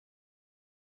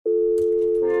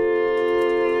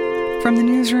From the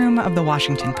newsroom of The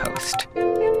Washington Post.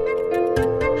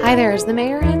 Hi there, is the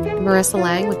mayor in? Marissa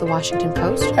Lang with The Washington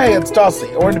Post. Hey, it's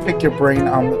Dulcie. I wanted to pick your brain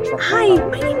on the Trump. Hi,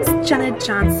 my name is Jenna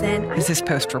Johnson. This is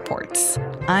Post Reports.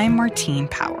 I'm Martine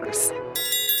Powers.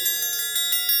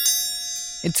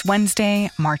 It's Wednesday,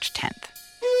 March 10th.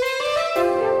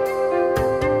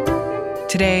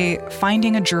 Today,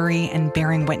 finding a jury and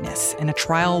bearing witness in a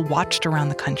trial watched around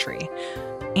the country,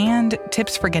 and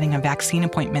tips for getting a vaccine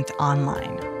appointment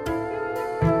online.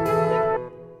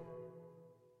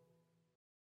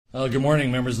 Good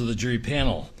morning, members of the jury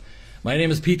panel. My name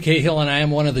is Pete Cahill, and I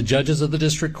am one of the judges of the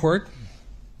district court.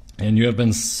 And you have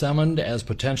been summoned as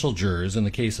potential jurors in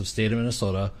the case of State of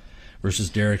Minnesota versus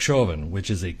Derek Chauvin,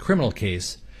 which is a criminal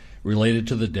case related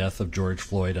to the death of George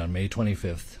Floyd on May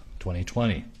 25th,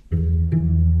 2020.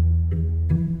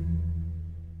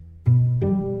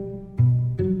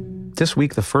 This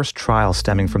week, the first trial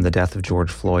stemming from the death of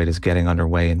George Floyd is getting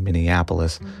underway in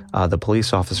Minneapolis. The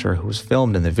police officer who was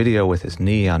filmed in the video with his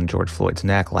knee on George Floyd's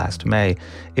neck last May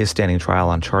is standing trial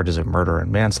on charges of murder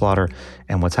and manslaughter.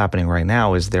 And what's happening right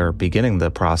now is they're beginning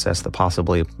the process, the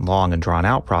possibly long and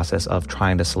drawn-out process of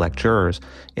trying to select jurors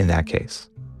in that case.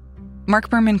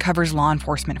 Mark Berman covers law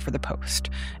enforcement for The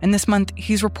Post. And this month,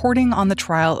 he's reporting on the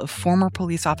trial of former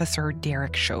police officer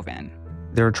Derek Chauvin.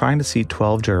 They're trying to seat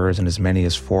 12 jurors and as many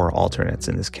as 4 alternates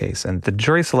in this case. And the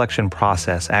jury selection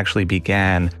process actually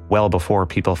began well before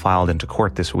people filed into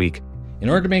court this week. In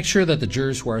order to make sure that the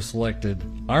jurors who are selected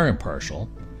are impartial,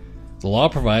 the law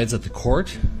provides that the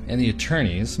court and the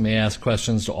attorneys may ask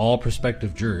questions to all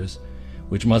prospective jurors,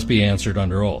 which must be answered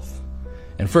under oath.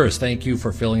 And first, thank you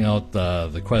for filling out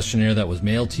the questionnaire that was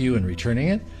mailed to you and returning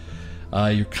it.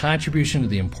 Your contribution to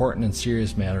the important and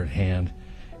serious matter at hand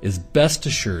is best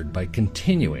assured by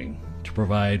continuing to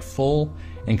provide full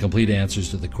and complete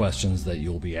answers to the questions that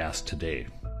you'll be asked today.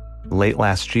 Late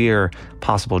last year,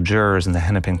 possible jurors in the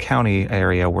Hennepin County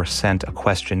area were sent a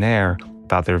questionnaire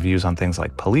about their views on things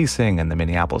like policing and the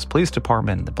Minneapolis Police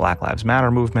Department and the Black Lives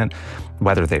Matter movement,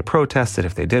 whether they protested,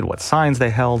 if they did, what signs they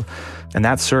held. And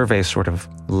that survey sort of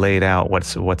laid out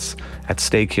what's at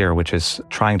stake here, which is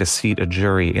trying to seat a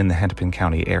jury in the Hennepin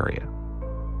County area.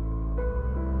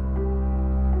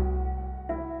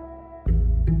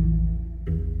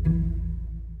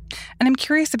 And I'm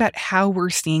curious about how we're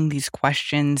seeing these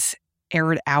questions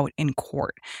aired out in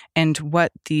court and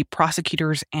what the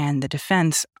prosecutors and the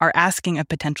defense are asking of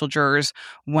potential jurors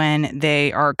when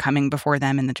they are coming before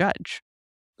them and the judge.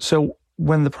 So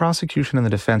when the prosecution and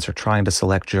the defense are trying to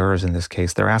select jurors in this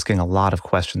case, they're asking a lot of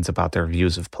questions about their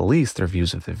views of police, their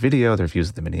views of the video, their views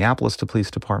of the Minneapolis Police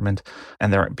Department,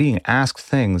 and they're being asked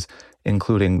things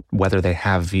including whether they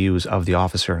have views of the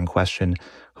officer in question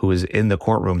who is in the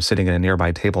courtroom sitting at a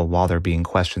nearby table while they're being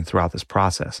questioned throughout this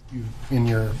process. In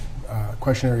your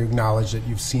questionnaire, you acknowledge that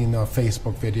you've seen a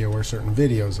Facebook video or certain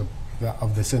videos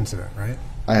of this incident, right?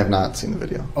 I have not seen the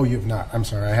video. Oh, you've not. I'm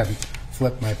sorry, I hadn't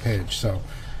flipped my page. So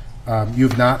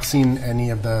you've not seen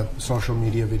any of the social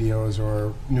media videos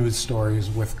or news stories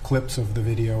with clips of the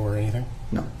video or anything?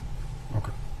 No.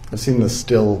 Okay. I've seen there's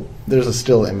a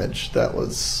still image that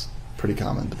was pretty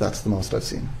common, but that's the most I've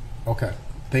seen. Okay.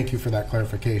 Thank you for that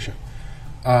clarification.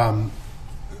 But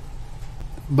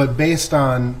based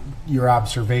on your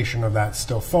observation of that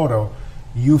still photo,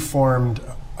 you formed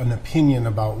an opinion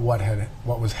about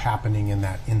what was happening in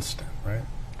that instant, right?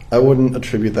 I wouldn't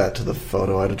attribute that to the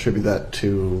photo. I'd attribute that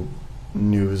to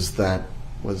news that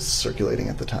was circulating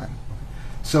at the time.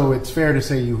 So it's fair to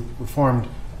say you formed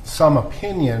some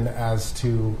opinion as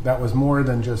to that was more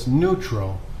than just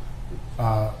neutral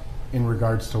in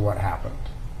regards to what happened.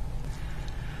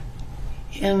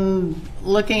 In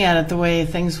looking at it the way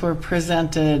things were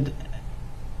presented,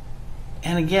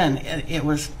 and again, it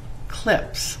was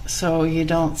clips, so you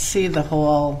don't see the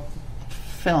whole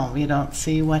film. You don't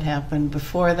see what happened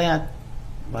before that,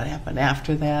 what happened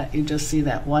after that. You just see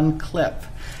that one clip.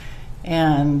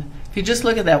 And if you just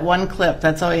look at that one clip,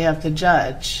 that's all you have to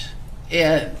judge.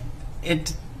 It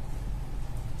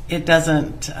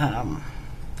doesn't,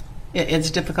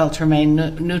 it's difficult to remain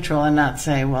neutral and not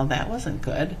say, well, that wasn't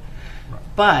good.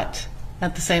 But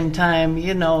at the same time,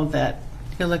 you know that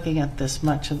you're looking at this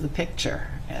much of the picture.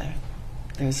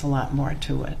 There's a lot more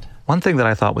to it. One thing that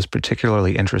I thought was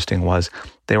particularly interesting was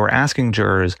they were asking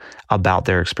jurors about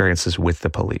their experiences with the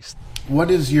police.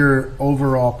 What is your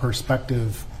overall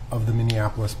perspective of the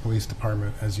Minneapolis Police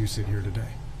Department as you sit here today?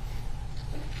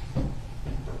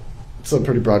 It's a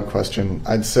pretty broad question.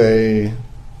 I'd say,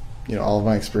 all of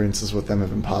my experiences with them have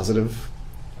been positive.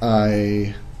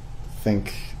 I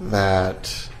think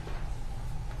that,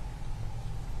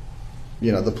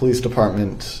 the police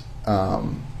department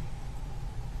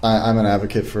I'm an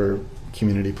advocate for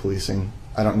community policing.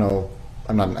 I don't know,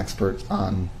 I'm not an expert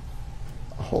on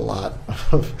a whole lot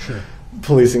of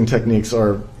policing techniques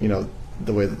or,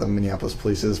 the way that the Minneapolis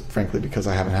police is, frankly, because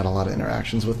I haven't had a lot of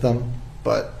interactions with them.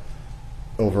 But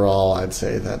overall, I'd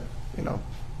say that,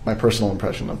 my personal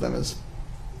impression of them is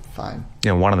fine.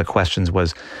 One of the questions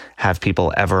was, have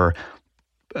people ever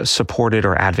supported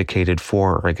or advocated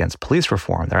for or against police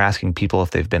reform? They're asking people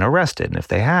if they've been arrested, and if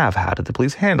they have, how did the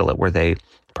police handle it? Were they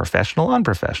professional,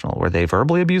 unprofessional? Were they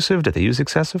verbally abusive? Did they use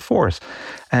excessive force?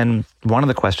 And one of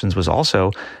the questions was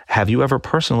also, have you ever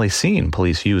personally seen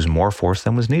police use more force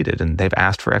than was needed? And they've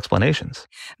asked for explanations.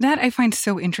 That I find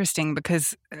so interesting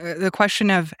because the question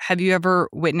of, have you ever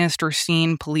witnessed or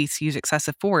seen police use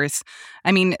excessive force?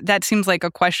 I mean, that seems like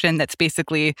a question that's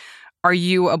basically, are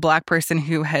you a Black person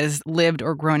who has lived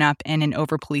or grown up in an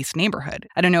over-policed neighborhood?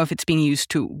 I don't know if it's being used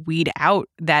to weed out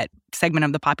that segment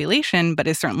of the population, but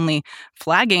is certainly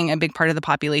flagging a big part of the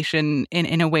population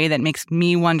in a way that makes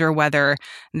me wonder whether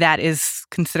that is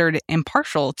considered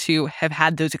impartial to have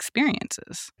had those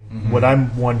experiences. Mm-hmm. What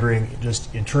I'm wondering,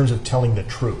 just in terms of telling the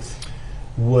truth,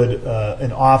 would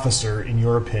an officer, in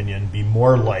your opinion, be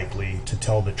more likely to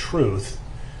tell the truth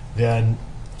than,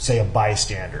 say, a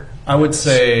bystander? I would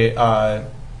say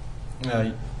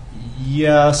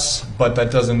yes, but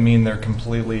that doesn't mean they're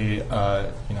completely,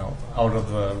 out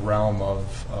of the realm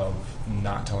of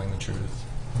not telling the truth.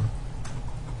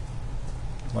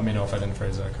 Let me know if I didn't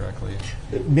phrase that correctly.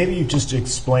 Maybe you just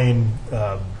explain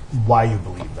why you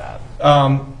believe that.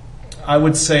 I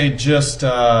would say just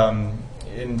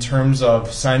in terms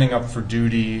of signing up for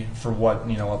duty for what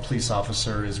a police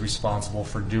officer is responsible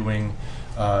for doing.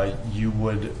 You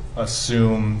would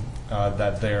assume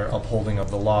that they're upholding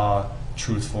of the law,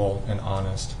 truthful and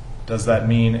honest. Does that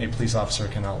mean a police officer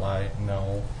cannot lie?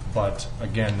 No. But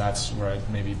again, that's where I'd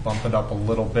maybe bump it up a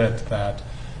little bit, that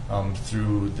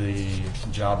through the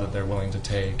job that they're willing to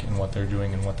take and what they're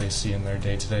doing and what they see in their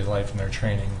day-to-day life and their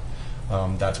training,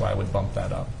 that's why I would bump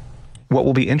that up. What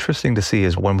will be interesting to see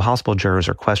is when possible jurors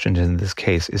are questioned in this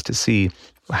case is to see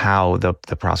how the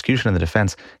prosecution and the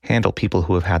defense handle people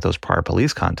who have had those prior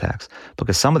police contacts.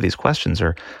 Because some of these questions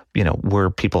are, were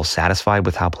people satisfied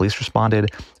with how police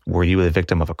responded? Were you the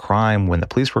victim of a crime when the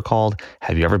police were called?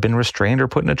 Have you ever been restrained or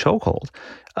put in a chokehold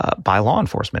by law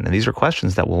enforcement? And these are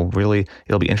questions that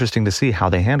it'll be interesting to see how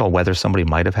they handle whether somebody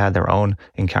might have had their own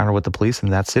encounter with the police in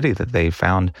that city that they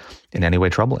found in any way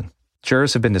troubling.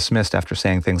 Jurors have been dismissed after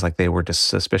saying things like they were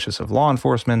suspicious of law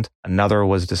enforcement. Another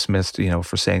was dismissed,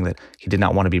 for saying that he did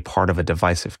not want to be part of a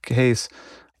divisive case.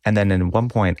 And then at one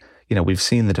point, we've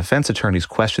seen the defense attorneys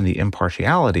question the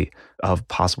impartiality of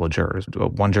possible jurors.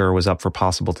 One juror was up for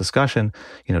possible discussion.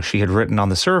 She had written on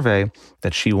the survey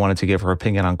that she wanted to give her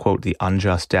opinion on, quote, the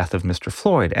unjust death of Mr.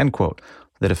 Floyd, end quote.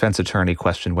 The defense attorney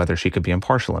questioned whether she could be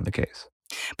impartial in the case.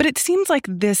 But it seems like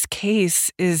this case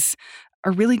is a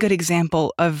really good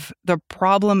example of the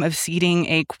problem of seating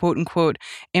a quote-unquote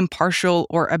impartial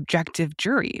or objective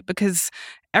jury, because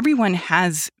everyone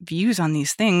has views on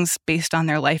these things based on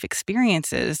their life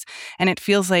experiences. And it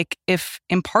feels like if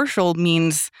impartial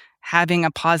means having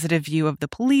a positive view of the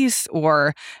police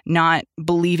or not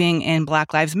believing in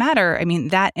Black Lives Matter, I mean,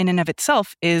 that in and of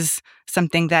itself is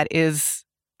something that is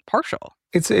partial.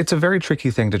 It's a very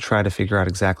tricky thing to try to figure out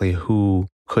exactly who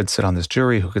could sit on this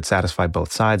jury, who could satisfy both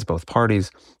sides, both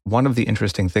parties. One of the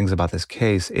interesting things about this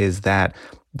case is that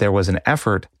there was an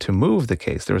effort to move the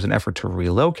case. There was an effort to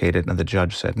relocate it, and the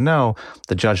judge said no.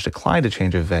 The judge declined a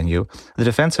change of venue. The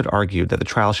defense had argued that the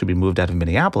trial should be moved out of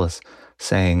Minneapolis,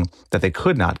 saying that they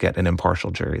could not get an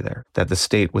impartial jury there, that the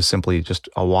state was simply just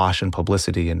awash in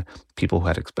publicity and people who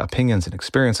had opinions and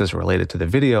experiences related to the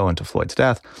video and to Floyd's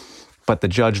death. But the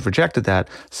judge rejected that,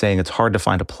 saying it's hard to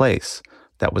find a place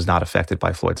that was not affected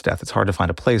by Floyd's death. It's hard to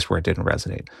find a place where it didn't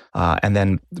resonate. And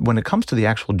then when it comes to the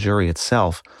actual jury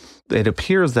itself, it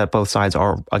appears that both sides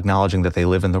are acknowledging that they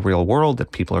live in the real world,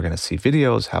 that people are going to see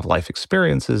videos, have life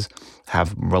experiences,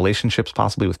 have relationships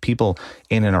possibly with people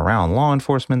in and around law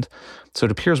enforcement. So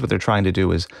it appears what they're trying to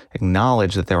do is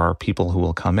acknowledge that there are people who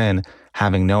will come in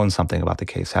having known something about the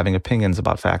case, having opinions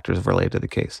about factors related to the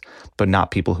case, but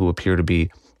not people who appear to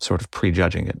be sort of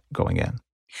prejudging it going in.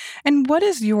 And what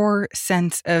is your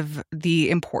sense of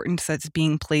the importance that's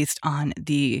being placed on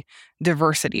the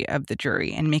diversity of the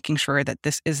jury and making sure that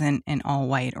this isn't an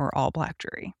all-white or all-Black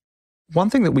jury? One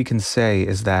thing that we can say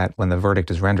is that when the verdict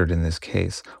is rendered in this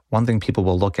case, one thing people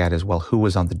will look at is, well, who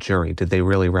was on the jury? Did they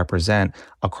really represent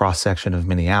a cross-section of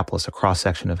Minneapolis, a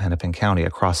cross-section of Hennepin County, a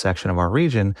cross-section of our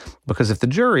region? Because if the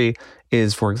jury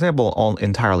is, for example, all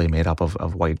entirely made up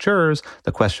of white jurors,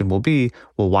 the question will be,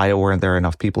 well, why weren't there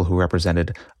enough people who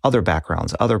represented other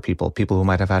backgrounds, other people who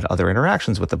might have had other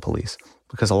interactions with the police?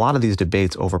 Because a lot of these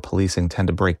debates over policing tend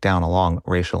to break down along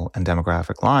racial and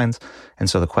demographic lines. And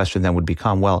so the question then would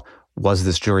become, well, was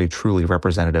this jury truly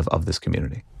representative of this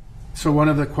community? So one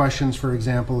of the questions, for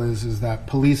example, is that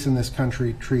police in this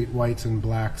country treat whites and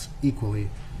blacks equally,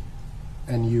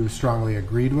 and you strongly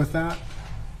agreed with that?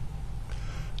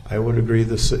 I would agree,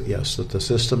 yes, that the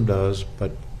system does,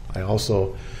 but I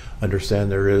also understand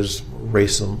there is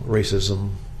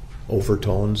racism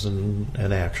overtones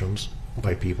and actions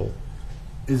by people.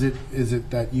 Is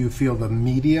it that you feel the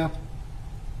media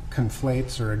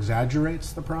conflates or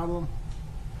exaggerates the problem?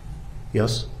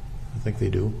 Yes, I think they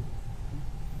do.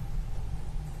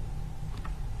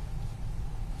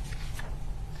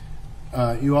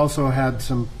 You also had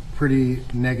some pretty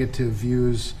negative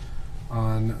views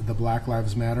on the Black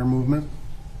Lives Matter movement.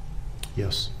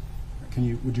 Yes.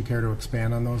 Would you care to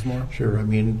expand on those more? Sure. I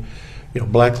mean,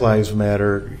 Black Lives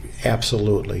Matter,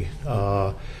 absolutely.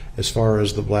 As far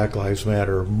as the Black Lives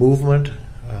Matter movement,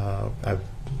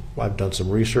 I've done some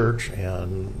research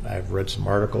and I've read some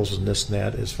articles and this and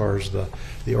that as far as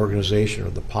the organization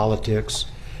or the politics.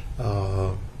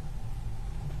 I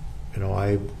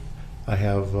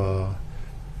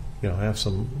have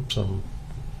some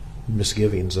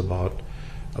misgivings about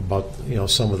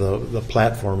some of the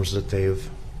platforms that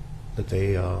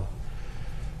they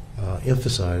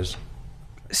emphasize.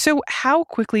 So how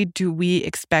quickly do we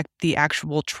expect the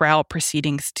actual trial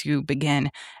proceedings to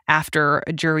begin after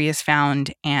a jury is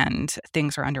found and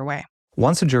things are underway?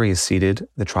 Once a jury is seated,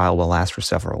 the trial will last for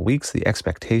several weeks. The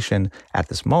expectation at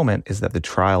this moment is that the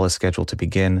trial is scheduled to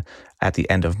begin at the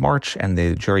end of March, and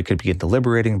the jury could begin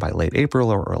deliberating by late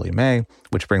April or early May,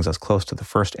 which brings us close to the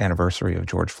first anniversary of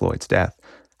George Floyd's death.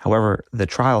 However, the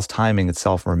trial's timing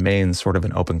itself remains sort of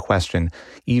an open question,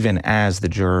 even as the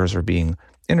jurors are being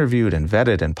interviewed and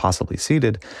vetted and possibly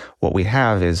seated. What we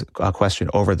have is a question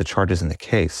over the charges in the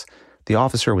case. The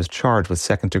officer was charged with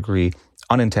second-degree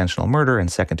unintentional murder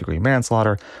and second-degree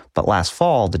manslaughter, but last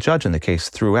fall, the judge in the case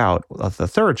threw out the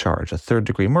third charge, a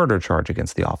third-degree murder charge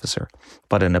against the officer.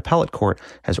 But an appellate court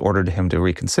has ordered him to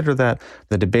reconsider that.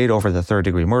 The debate over the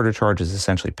third-degree murder charge is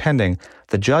essentially pending.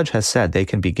 The judge has said they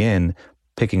can begin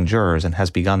picking jurors and has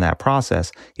begun that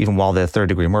process, even while the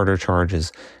third-degree murder charge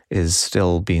is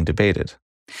still being debated.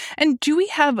 And do we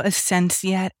have a sense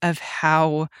yet of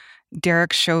how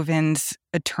Derek Chauvin's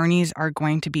attorneys are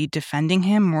going to be defending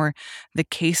him, or the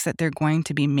case that they're going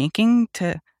to be making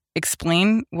to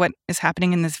explain what is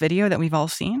happening in this video that we've all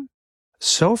seen?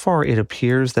 So far, it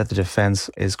appears that the defense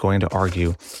is going to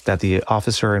argue that the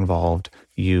officer involved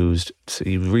used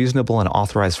reasonable and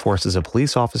authorized force as a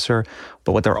police officer.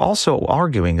 But what they're also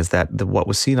arguing is that what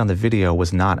was seen on the video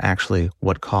was not actually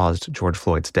what caused George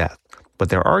Floyd's death. What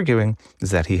they're arguing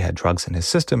is that he had drugs in his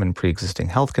system and pre-existing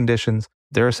health conditions.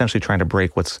 They're essentially trying to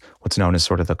break what's known as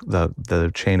sort of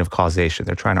the chain of causation.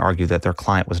 They're trying to argue that their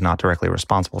client was not directly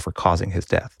responsible for causing his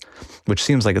death, which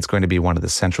seems like it's going to be one of the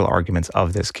central arguments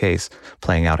of this case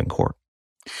playing out in court.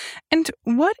 And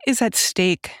what is at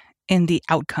stake in the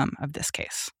outcome of this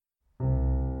case?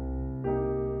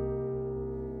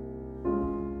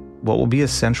 What will be a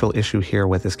central issue here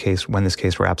with this case, when this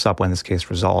case wraps up, when this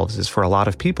case resolves, is for a lot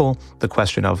of people the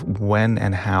question of when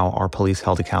and how are police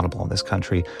held accountable in this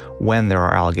country when there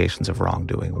are allegations of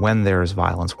wrongdoing, when there is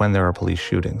violence, when there are police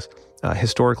shootings.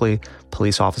 Historically,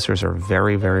 police officers are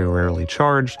very, very rarely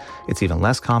charged. It's even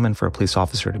less common for a police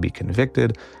officer to be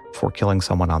convicted for killing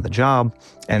someone on the job.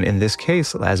 And in this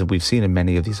case, as we've seen in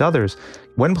many of these others,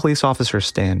 when police officers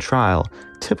stand trial,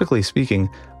 typically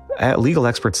speaking, legal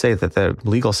experts say that the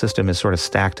legal system is sort of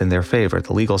stacked in their favor.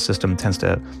 The legal system tends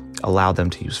to allow them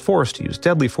to use force, to use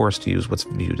deadly force, to use what's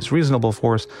viewed as reasonable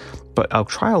force. But a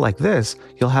trial like this,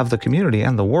 you'll have the community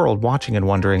and the world watching and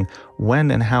wondering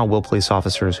when and how will police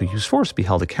officers who use force be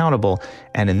held accountable.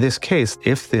 And in this case,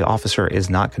 if the officer is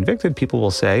not convicted, people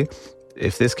will say,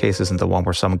 if this case isn't the one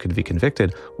where someone could be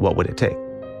convicted, what would it take?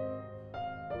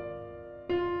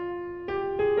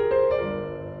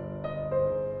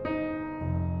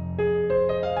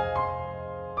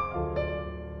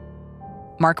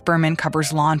 Mark Berman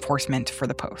covers law enforcement for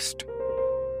The Post.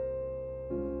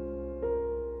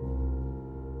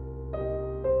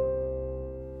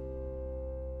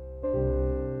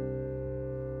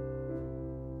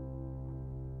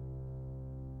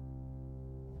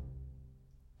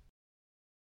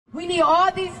 We need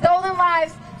all these stolen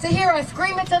lives to hear us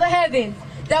scream into the heavens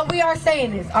that we are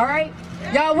saying this, all right?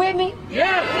 Y'all with me?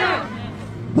 Yeah.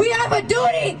 We have a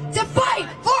duty to fight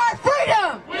for our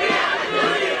freedom. We have a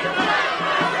duty to fight for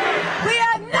our freedom. We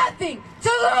have nothing to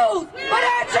lose but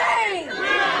our chains.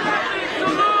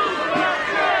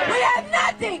 We have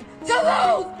nothing to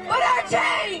lose but our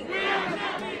chains.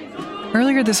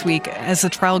 Earlier this week, as the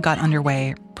trial got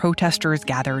underway, protesters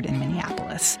gathered in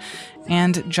Minneapolis,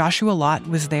 and Joshua Lott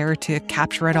was there to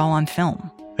capture it all on film.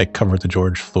 I covered the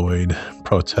George Floyd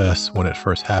protests when it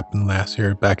first happened last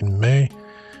year, back in May.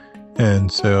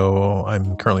 And so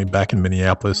I'm currently back in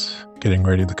Minneapolis, getting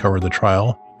ready to cover the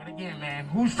trial. And again, man,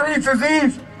 whose streets is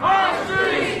these? Our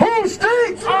streets! Whose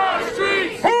streets? Our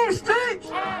streets! Whose streets?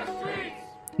 Our streets!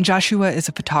 Joshua is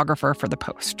a photographer for The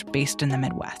Post, based in the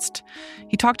Midwest.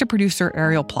 He talked to producer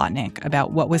Ariel Plotnick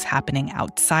about what was happening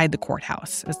outside the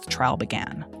courthouse as the trial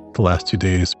began. The last 2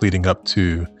 days leading up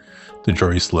to the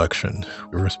jury selection,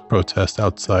 there was protests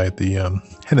outside the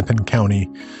Hennepin County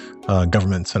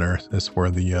Government Center. That's where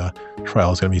the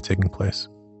trial is going to be taking place.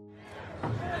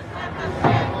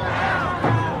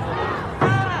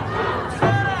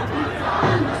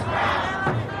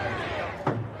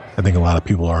 I think a lot of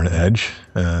people are on edge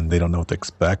and they don't know what to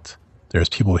expect. There's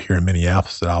people here in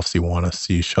Minneapolis that obviously want to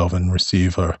see Chauvin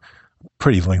receive a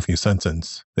pretty lengthy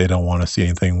sentence. They don't want to see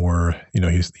anything where,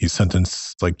 he's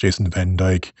sentenced like Jason Van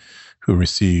Dyke, who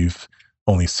received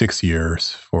only 6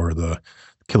 years for the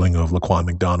killing of Laquan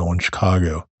McDonald in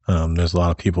Chicago. There's a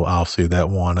lot of people obviously that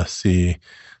want to see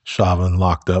Chauvin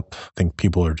locked up. I think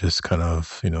people are just kind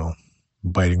of,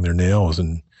 biting their nails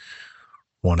and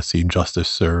want to see justice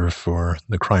served for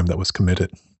the crime that was committed.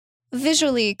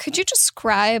 Visually, could you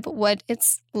describe what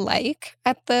it's like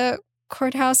at the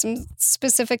courthouse? I'm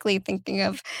specifically thinking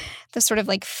of the sort of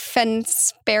like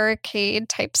fence barricade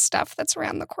type stuff that's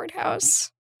around the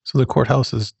courthouse. So the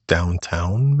courthouse is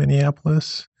downtown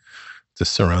Minneapolis,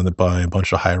 just surrounded by a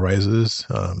bunch of high rises.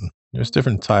 There's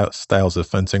different styles of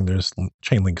fencing. There's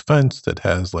chain link fence that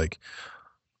has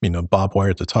barbed wire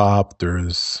at the top.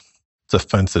 There's a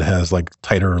fence that has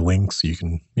tighter links. So you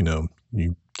can,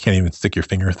 you can't even stick your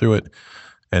finger through it.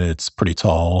 And it's pretty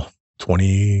tall,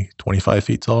 20, 25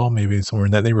 feet tall, maybe somewhere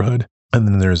in that neighborhood. And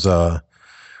then there's a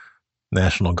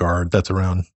National Guard that's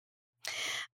around.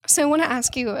 So I want to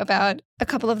ask you about a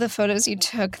couple of the photos you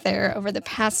took there over the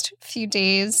past few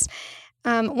days.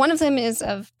 One of them is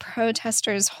of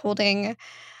protesters holding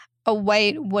a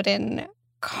white wooden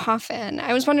coffin.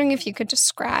 I was wondering if you could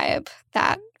describe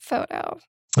that photo.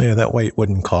 Yeah, that white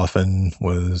wooden coffin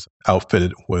was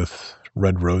outfitted with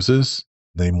red roses.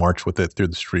 They marched with it through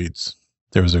the streets.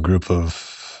 There was a group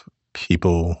of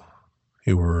people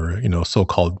who were,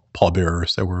 so-called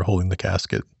pallbearers that were holding the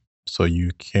casket. So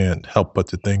you can't help but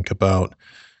to think about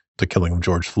the killing of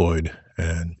George Floyd.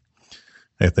 And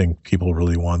I think people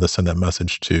really wanted to send that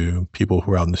message to people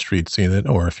who are out in the street seeing it,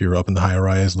 or if you're up in the high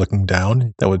rise looking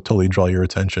down, that would totally draw your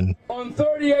attention. On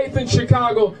 38th in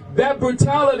Chicago, that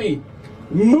brutality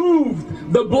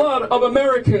moved the blood of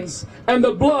Americans and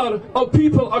the blood of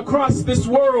people across this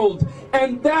world.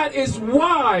 And that is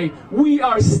why we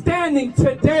are standing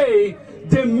today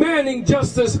demanding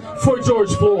justice for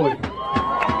George Floyd.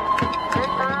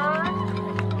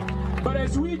 But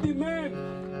as we demand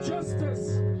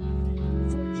justice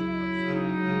for George...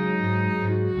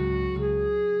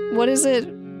 What is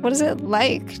it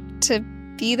like to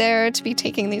be there, to be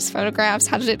taking these photographs?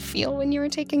 How did it feel when you were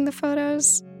taking the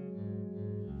photos?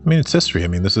 I mean, it's history. I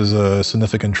mean, this is a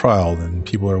significant trial, and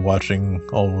people are watching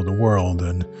all over the world.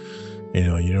 And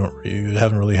you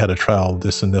haven't really had a trial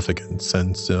this significant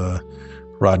since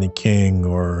Rodney King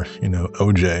or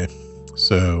OJ.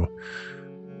 So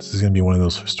this is going to be one of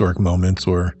those historic moments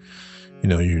where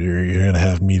you're going to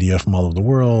have media from all over the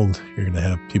world. You're going to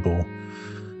have people,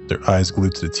 their eyes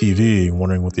glued to the TV,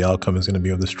 wondering what the outcome is going to be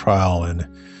of this trial. And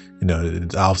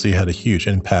it obviously had a huge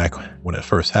impact when it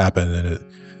first happened, and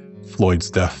Floyd's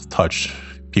death touched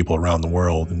people around the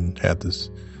world and had this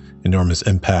enormous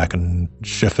impact and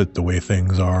shifted the way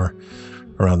things are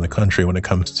around the country when it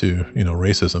comes to,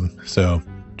 racism. So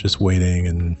just waiting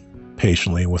and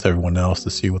patiently with everyone else to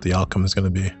see what the outcome is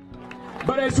going to be.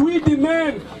 But as we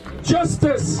demand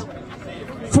justice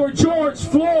for George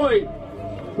Floyd,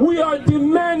 we are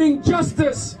demanding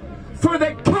justice for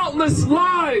the countless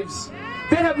lives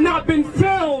that have not been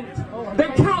filmed,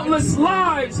 the countless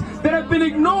lives that have been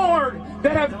ignored,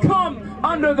 that have come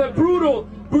under the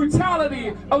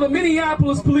brutality of the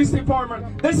Minneapolis Police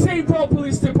Department, the St. Paul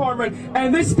Police Department,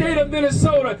 and this state of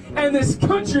Minnesota, and this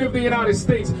country of the United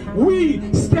States.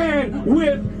 We stand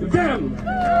with them.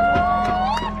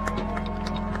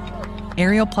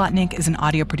 Ariel Plotnick is an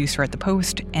audio producer at The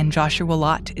Post, and Joshua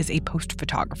Lott is a Post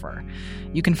photographer.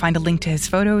 You can find a link to his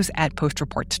photos at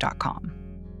postreports.com.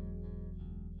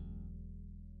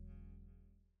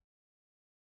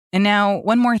 And now,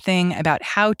 one more thing about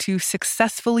how to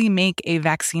successfully make a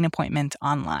vaccine appointment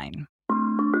online.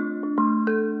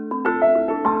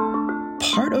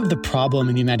 Part of the problem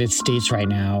in the United States right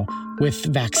now with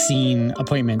vaccine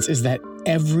appointments is that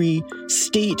every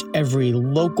state, every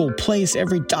local place,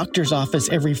 every doctor's office,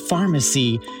 every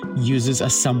pharmacy uses a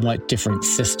somewhat different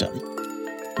system.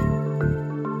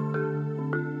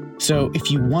 So if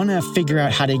you want to figure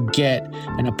out how to get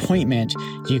an appointment,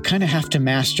 you kind of have to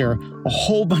master a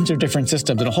whole bunch of different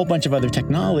systems and a whole bunch of other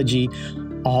technology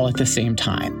all at the same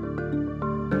time.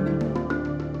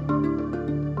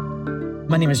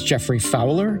 My name is Jeffrey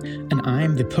Fowler, and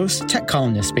I'm the Post tech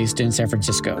columnist based in San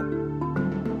Francisco.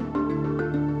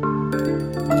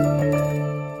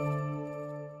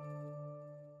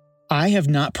 I have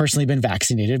not personally been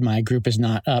vaccinated. My group is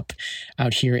not up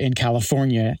out here in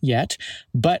California yet,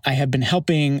 but I have been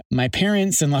helping my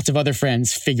parents and lots of other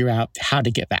friends figure out how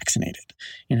to get vaccinated.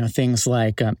 You know, things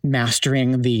like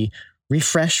mastering the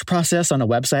refresh process on a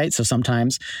website. So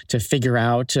sometimes to figure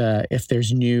out if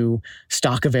there's new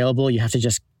stock available, you have to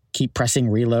just keep pressing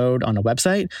reload on a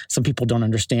website. Some people don't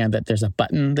understand that there's a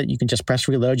button that you can just press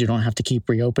reload. You don't have to keep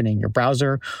reopening your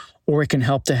browser. Or it can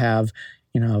help to have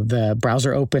the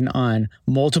browser open on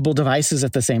multiple devices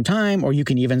at the same time, or you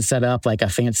can even set up like a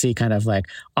fancy kind of like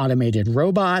automated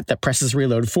robot that presses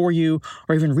reload for you,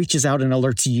 or even reaches out and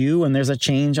alerts you when there's a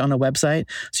change on a website.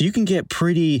 So you can get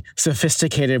pretty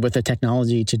sophisticated with the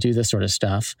technology to do this sort of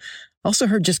stuff. Also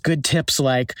heard just good tips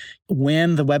like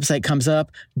when the website comes up,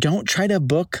 don't try to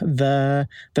book the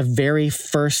very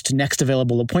first next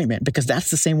available appointment, because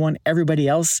that's the same one everybody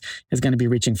else is going to be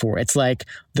reaching for. It's like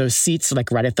those seats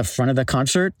like right at the front of the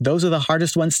concert. Those are the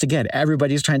hardest ones to get.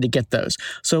 Everybody's trying to get those.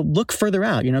 So look further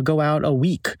out, go out a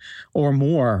week or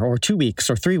more, or 2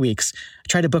 weeks or 3 weeks.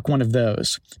 Try to book one of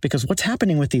those, because what's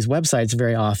happening with these websites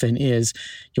very often is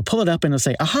you'll pull it up and it'll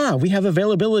say, aha, we have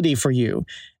availability for you.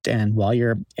 And while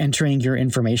you're entering your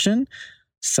information,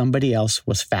 somebody else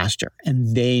was faster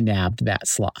and they nabbed that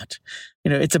slot.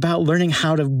 It's about learning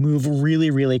how to move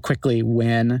really, really quickly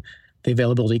when the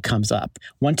availability comes up.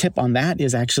 One tip on that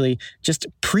is actually just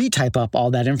pre-type up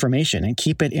all that information and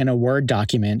keep it in a Word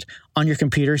document on your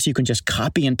computer so you can just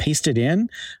copy and paste it in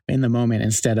the moment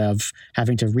instead of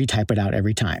having to retype it out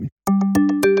every time.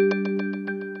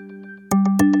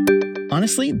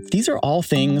 Honestly, these are all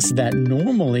things that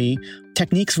normally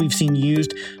techniques we've seen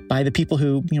used by the people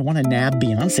who want to nab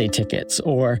Beyonce tickets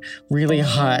or really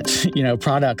hot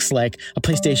products like a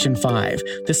PlayStation 5.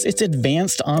 It's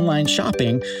advanced online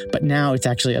shopping, but now it's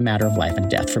actually a matter of life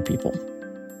and death for people.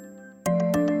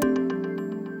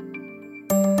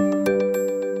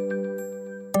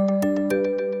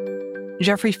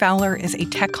 Jeffrey Fowler is a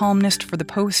tech columnist for The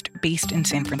Post based in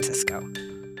San Francisco.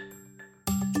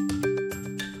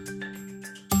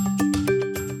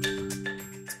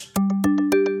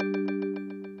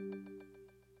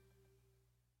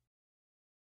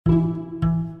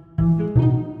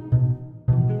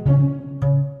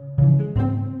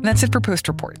 That's it for Post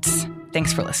Reports.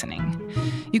 Thanks for listening.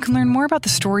 You can learn more about the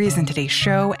stories in today's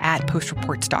show at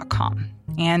postreports.com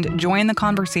and join the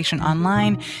conversation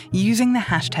online using the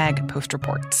hashtag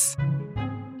PostReports.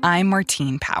 I'm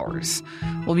Martine Powers.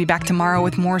 We'll be back tomorrow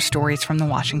with more stories from the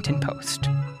Washington Post.